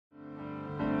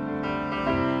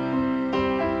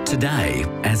Today,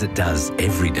 as it does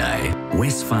every day,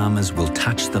 Wesfarmers will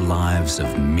touch the lives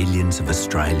of millions of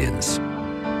Australians.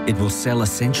 It will sell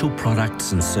essential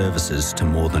products and services to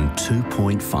more than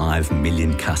 2.5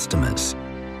 million customers.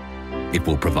 It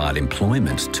will provide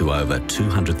employment to over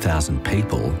 200,000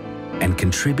 people and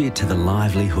contribute to the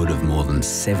livelihood of more than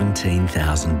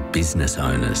 17,000 business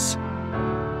owners.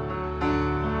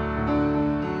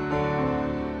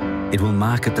 It will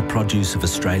market the produce of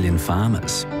Australian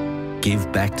farmers,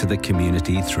 give back to the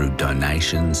community through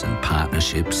donations and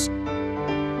partnerships,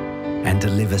 and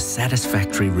deliver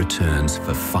satisfactory returns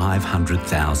for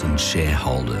 500,000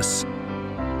 shareholders.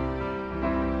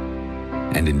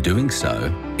 And in doing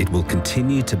so, it will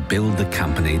continue to build the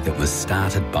company that was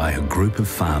started by a group of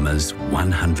farmers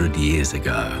 100 years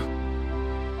ago.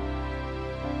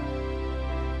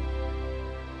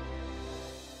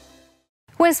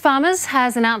 Wesfarmers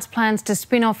has announced plans to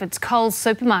spin off its Coles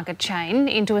supermarket chain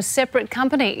into a separate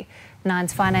company.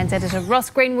 Nine's finance editor Ross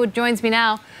Greenwood joins me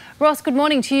now. Ross, good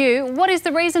morning to you. What is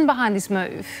the reason behind this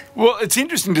move? Well, it's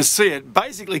interesting to see it.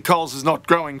 Basically, Coles is not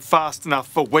growing fast enough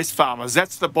for Wesfarmers.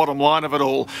 That's the bottom line of it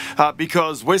all,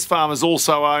 because Wesfarmers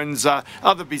also owns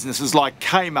other businesses like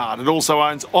Kmart. It also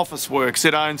owns Officeworks.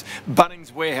 It owns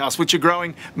Bunnings Warehouse, which are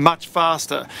growing much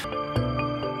faster.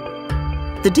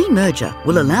 The demerger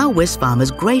will allow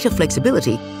Wesfarmers greater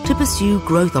flexibility to pursue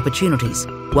growth opportunities,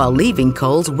 while leaving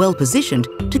Coles well positioned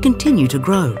to continue to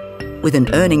grow, with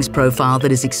an earnings profile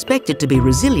that is expected to be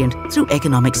resilient through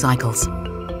economic cycles.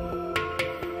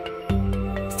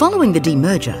 Following the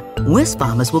demerger,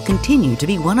 Wesfarmers will continue to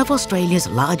be one of Australia's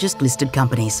largest listed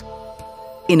companies.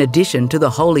 In addition to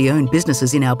the wholly owned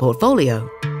businesses in our portfolio,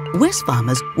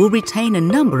 Wesfarmers will retain a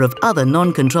number of other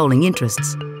non-controlling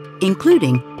interests,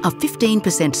 including a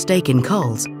 15% stake in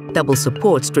Coles that will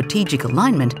support strategic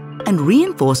alignment and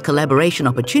reinforce collaboration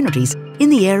opportunities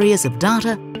in the areas of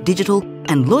data, digital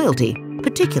and loyalty,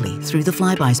 particularly through the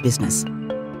Flybuys business.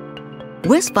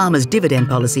 Wesfarmers' dividend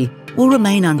policy will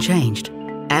remain unchanged,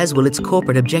 as will its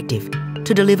corporate objective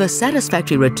to deliver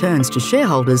satisfactory returns to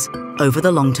shareholders over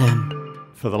the long term.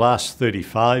 For the last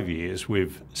 35 years,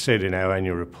 we've said in our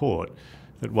annual report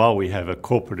that while we have a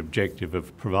corporate objective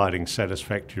of providing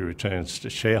satisfactory returns to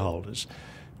shareholders,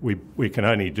 we can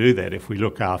only do that if we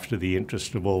look after the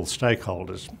interest of all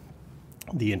stakeholders,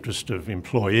 the interest of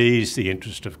employees, the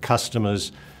interest of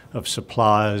customers, of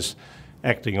suppliers,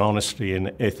 acting honestly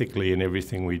and ethically in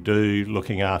everything we do,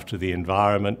 looking after the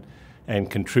environment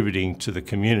and contributing to the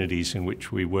communities in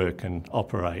which we work and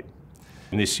operate.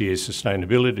 In this year's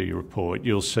sustainability report,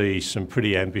 you'll see some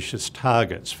pretty ambitious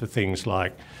targets for things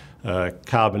like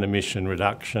carbon emission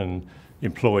reduction,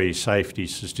 employee safety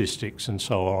statistics and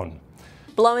so on.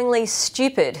 Blowingly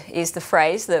stupid is the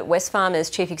phrase that Wesfarmers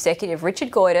Chief Executive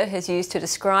Richard Goyder has used to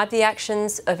describe the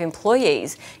actions of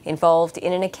employees involved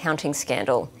in an accounting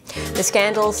scandal. The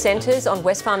scandal centres on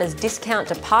Wesfarmers' discount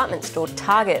department store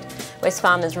Target.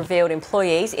 Wesfarmers revealed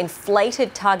employees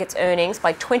inflated Target's earnings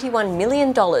by $21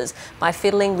 million by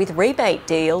fiddling with rebate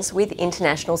deals with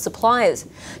international suppliers.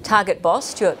 Target boss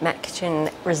Stuart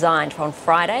Matkin resigned on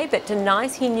Friday but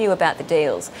denies he knew about the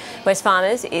deals.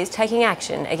 Wesfarmers is taking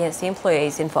action against the employees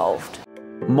involved.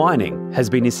 Mining has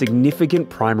been a significant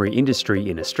primary industry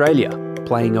in Australia,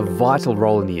 playing a vital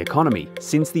role in the economy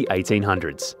since the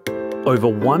 1800s. Over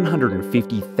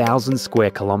 150,000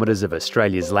 square kilometres of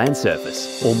Australia's land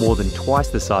surface, or more than twice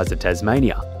the size of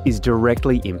Tasmania, is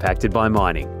directly impacted by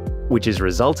mining, which has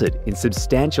resulted in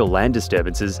substantial land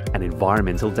disturbances and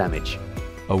environmental damage.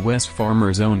 A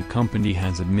Wesfarmers-owned company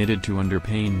has admitted to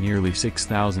underpaying nearly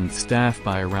 6,000 staff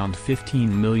by around $15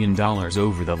 million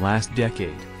over the last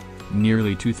decade.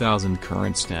 Nearly 2,000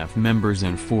 current staff members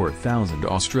and 4,000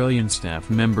 Australian staff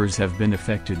members have been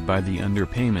affected by the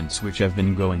underpayments, which have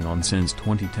been going on since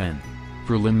 2010.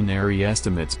 Preliminary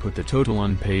estimates put the total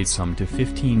unpaid sum to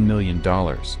 $15 million,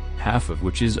 half of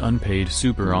which is unpaid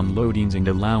super unloadings and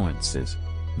allowances.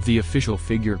 The official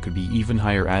figure could be even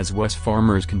higher as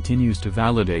Wesfarmers continues to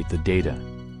validate the data.